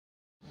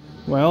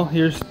Well,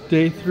 here's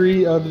day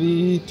 3 of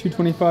the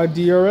 225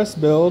 DRS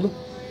build.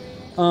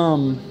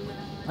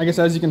 I guess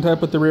as you can tell, I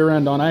put the rear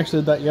end on. I actually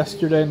did that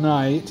yesterday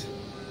night.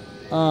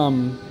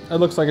 It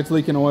looks like it's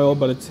leaking oil,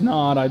 but it's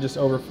not. I just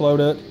overflowed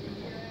it.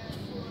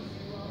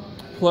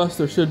 Plus,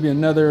 there should be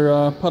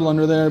another puddle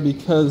under there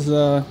because,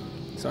 sorry,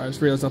 I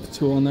just realized I left the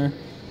tool in there.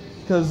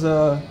 Because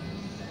I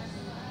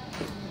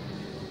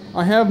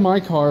have my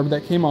carb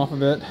that came off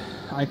of it.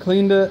 I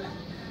cleaned it,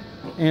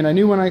 and I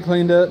knew when I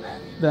cleaned it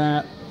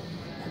that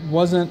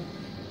wasn't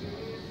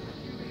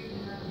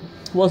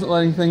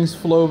letting things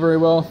flow very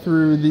well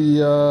through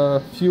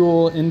the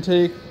fuel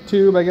intake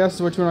tube, I guess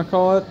is what you want to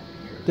call it,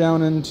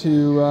 down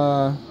into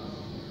I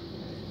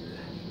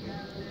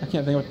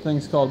can't think of what the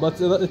thing's called, but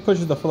it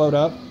pushes the float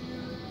up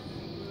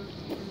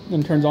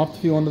and turns off the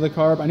fuel into the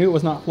carb. I knew it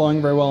was not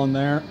flowing very well in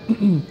there.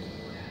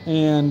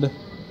 And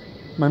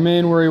my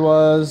main worry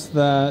was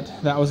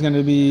that that was going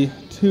to be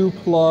too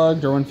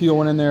plugged, or when fuel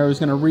went in there it was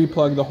going to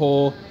re-plug the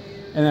hole,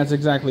 and that's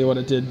exactly what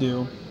it did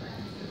do.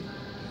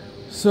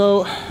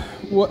 So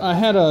I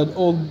had an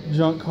old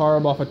junk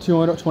carb off a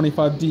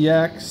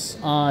 225DX.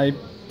 I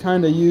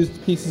kind of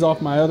used pieces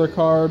off my other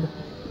carb,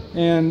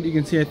 and you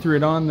can see I threw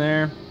it on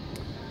there,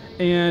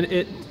 and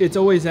it's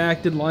always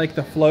acted like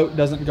the float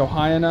doesn't go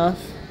high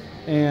enough,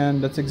 and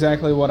that's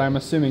exactly what I'm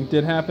assuming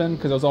did happen,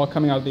 because it was all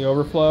coming out of the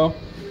overflow.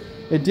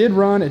 It did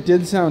run, it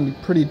did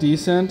sound pretty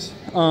decent,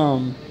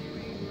 but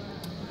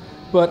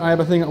I have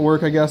a thing at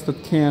work, I guess,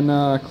 that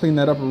can clean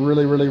that up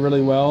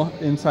really well,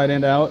 inside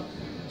and out.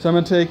 So I'm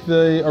going to take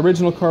the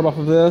original carb off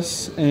of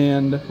this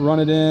and run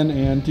it in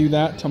and do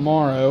that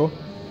tomorrow.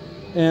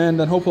 And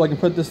then hopefully I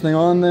can put this thing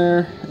on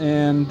there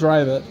and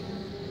drive it.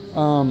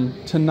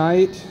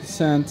 Tonight,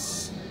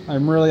 since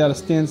I'm really at a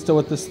standstill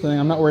with this thing,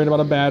 I'm not worried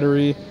about a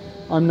battery.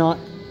 I'm not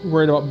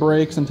worried about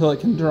brakes until it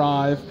can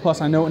drive.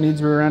 Plus I know it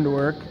needs rear end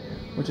work,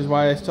 which is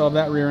why I still have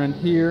that rear end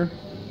here.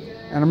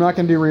 And I'm not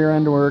going to do rear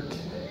end work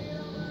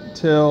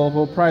till,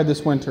 well, probably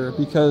this winter,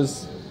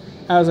 because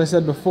as I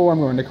said before, I'm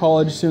going to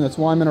college soon. That's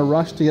why I'm in a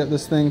rush to get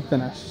this thing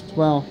finished.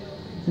 Well,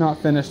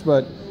 not finished,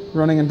 but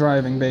running and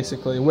driving,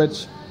 basically,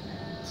 which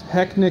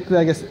technically,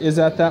 I guess, is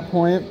at that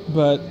point,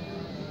 but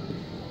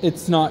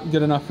it's not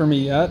good enough for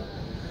me yet.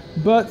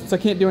 But since I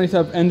can't do any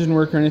type of engine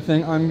work or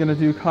anything, I'm going to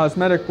do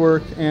cosmetic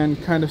work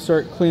and kind of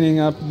start cleaning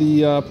up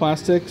the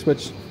plastics,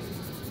 which,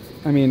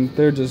 I mean,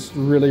 they're just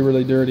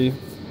really dirty.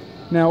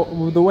 Now,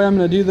 the way I'm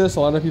going to do this,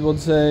 a lot of people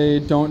would say,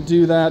 don't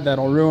do that,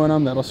 that'll ruin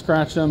them, that'll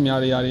scratch them,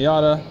 yada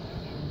yada.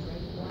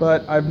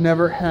 But I've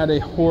never had a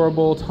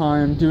horrible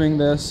time doing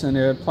this, and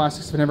the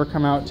plastics have never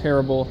come out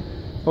terrible.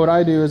 But what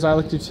I do is I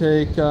like to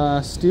take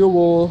steel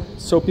wool,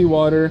 soapy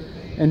water,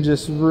 and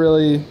just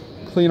really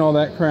clean all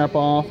that crap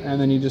off, and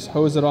then you just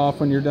hose it off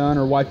when you're done,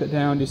 or wipe it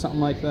down, do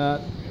something like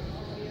that.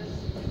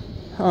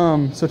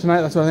 So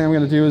tonight, that's what I think I'm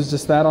going to do, is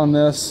just that on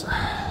this.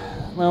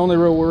 My only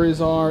real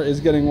worries is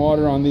getting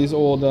water on these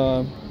old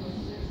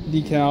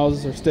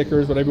decals or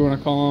stickers, whatever you want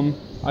to call them.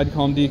 I'd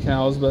call them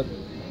decals, but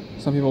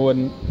some people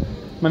wouldn't.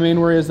 My main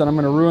worry is that I'm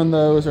going to ruin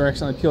those or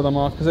accidentally peel them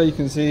off, because as you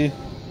can see,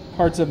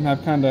 parts of them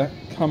have kind of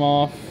come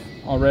off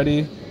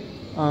already.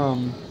 So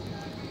I'm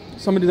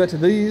going to do that to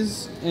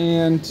these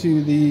and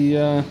to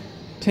the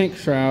tank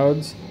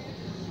shrouds,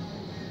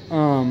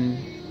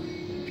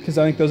 because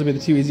I think those would be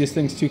the two easiest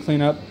things to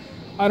clean up.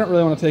 I don't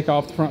really want to take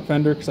off the front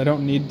fender because I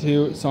don't need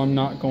to, so I'm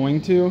not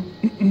going to.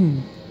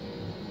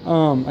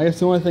 I guess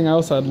the only thing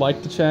else I'd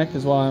like to check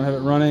is, while I have it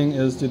running,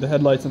 is do the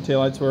headlights and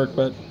taillights work,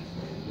 but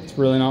it's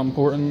really not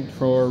important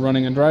for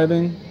running and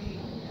driving.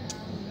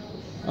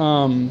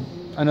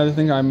 Another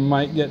thing I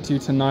might get to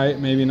tonight,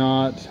 maybe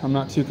not, I'm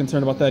not too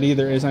concerned about that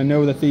either, is I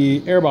know that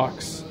the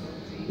airbox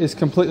is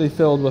completely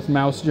filled with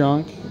mouse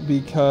junk,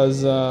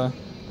 because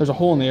there's a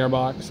hole in the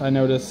airbox I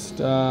noticed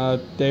a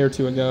day or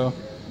two ago.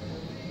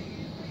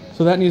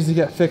 So that needs to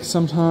get fixed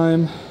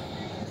sometime.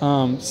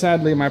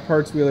 Sadly, my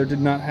parts wheeler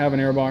did not have an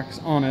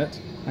airbox on it.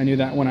 I knew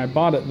that when I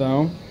bought it,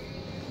 though.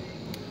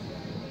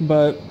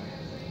 But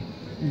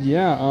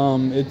yeah,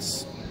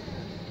 it's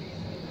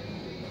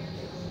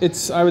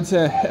I would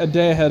say a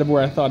day ahead of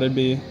where I thought it'd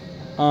be.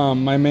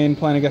 My main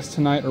plan, I guess,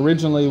 tonight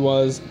originally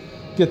was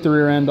get the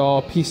rear end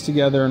all pieced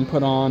together and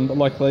put on, but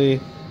luckily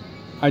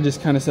I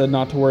just kind of said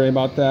not to worry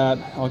about that.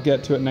 I'll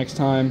get to it next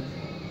time.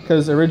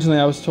 Because originally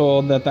I was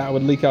told that that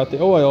would leak out the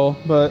oil,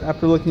 but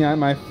after looking at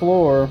my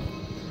floor,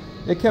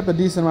 it kept a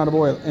decent amount of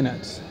oil in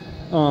it.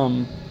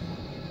 So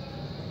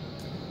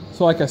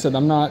like I said,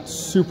 I'm not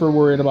super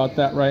worried about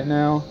that right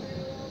now.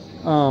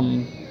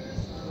 I'm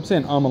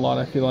saying a lot,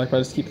 I feel like, but I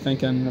just keep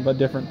thinking about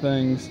different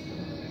things.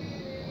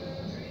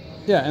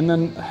 Yeah, and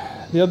then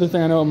the other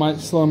thing I know might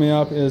slow me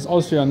up is, I'll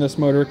just show you on this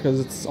motor because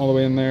it's all the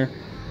way in there,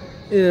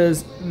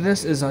 is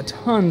this is a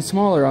ton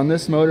smaller on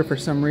this motor for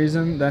some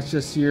reason. That's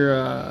just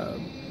your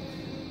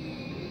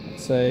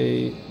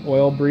say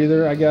oil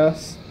breather, I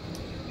guess.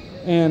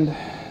 And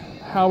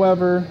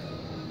however,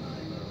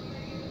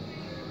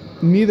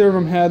 neither of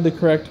them had the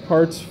correct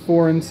parts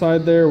for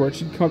inside there, where it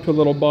should come up to a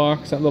little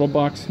box. That little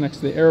box next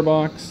to the air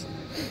box.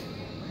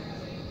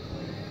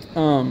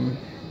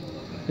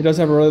 It does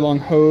have a really long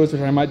hose,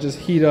 which I might just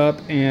heat up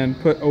and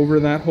put over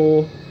that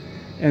hole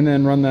and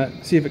then run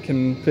that, see if it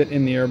can fit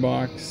in the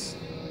airbox.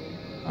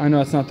 I know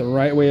that's not the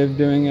right way of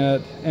doing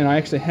it, and I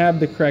actually have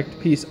the correct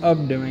piece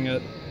of doing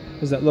it.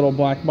 Is that little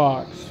black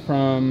box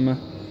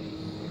from,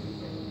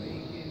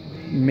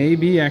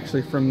 maybe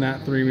actually from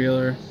that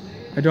three-wheeler.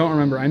 I don't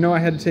remember. I know I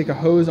had to take a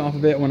hose off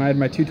of it when I had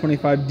my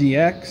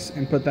 225DX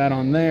and put that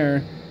on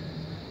there.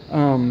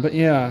 But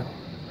yeah,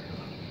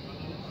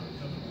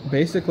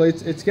 basically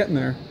it's getting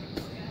there.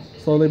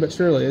 Slowly but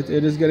surely, it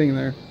is getting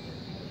there.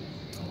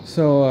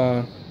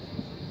 So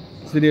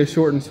this video is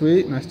short and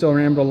sweet, and I still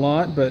rambled a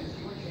lot, but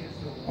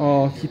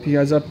I'll keep you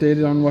guys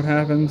updated on what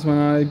happens when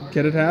I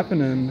get it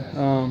happening.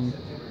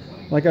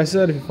 Like I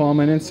said, if you follow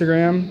me on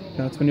Instagram,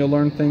 that's when you'll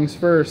learn things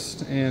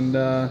first,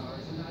 and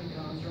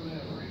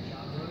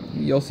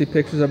you'll see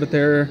pictures of it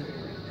there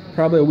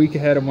probably a week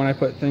ahead of when I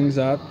put things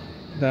up,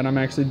 that I'm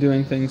actually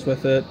doing things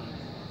with it.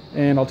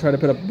 And I'll try to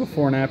put up a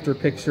before and after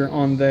picture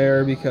on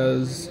there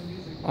because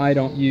I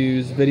don't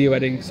use video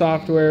editing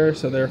software,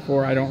 so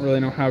therefore I don't really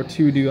know how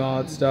to do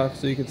all that stuff,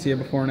 so you can see a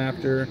before and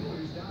after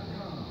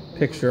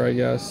picture, I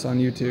guess, on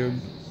YouTube.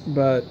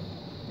 But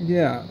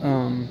yeah,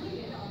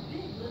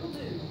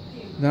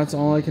 that's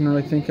all I can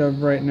really think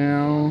of right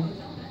now.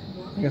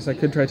 I guess I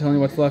could try telling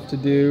you what's left to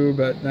do,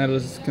 but that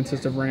does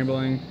consist of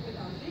rambling,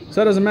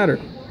 so that doesn't matter.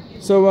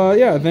 So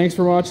yeah, thanks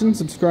for watching.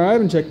 Subscribe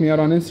and check me out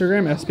on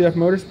Instagram, SPF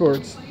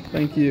Motorsports.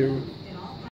 Thank you.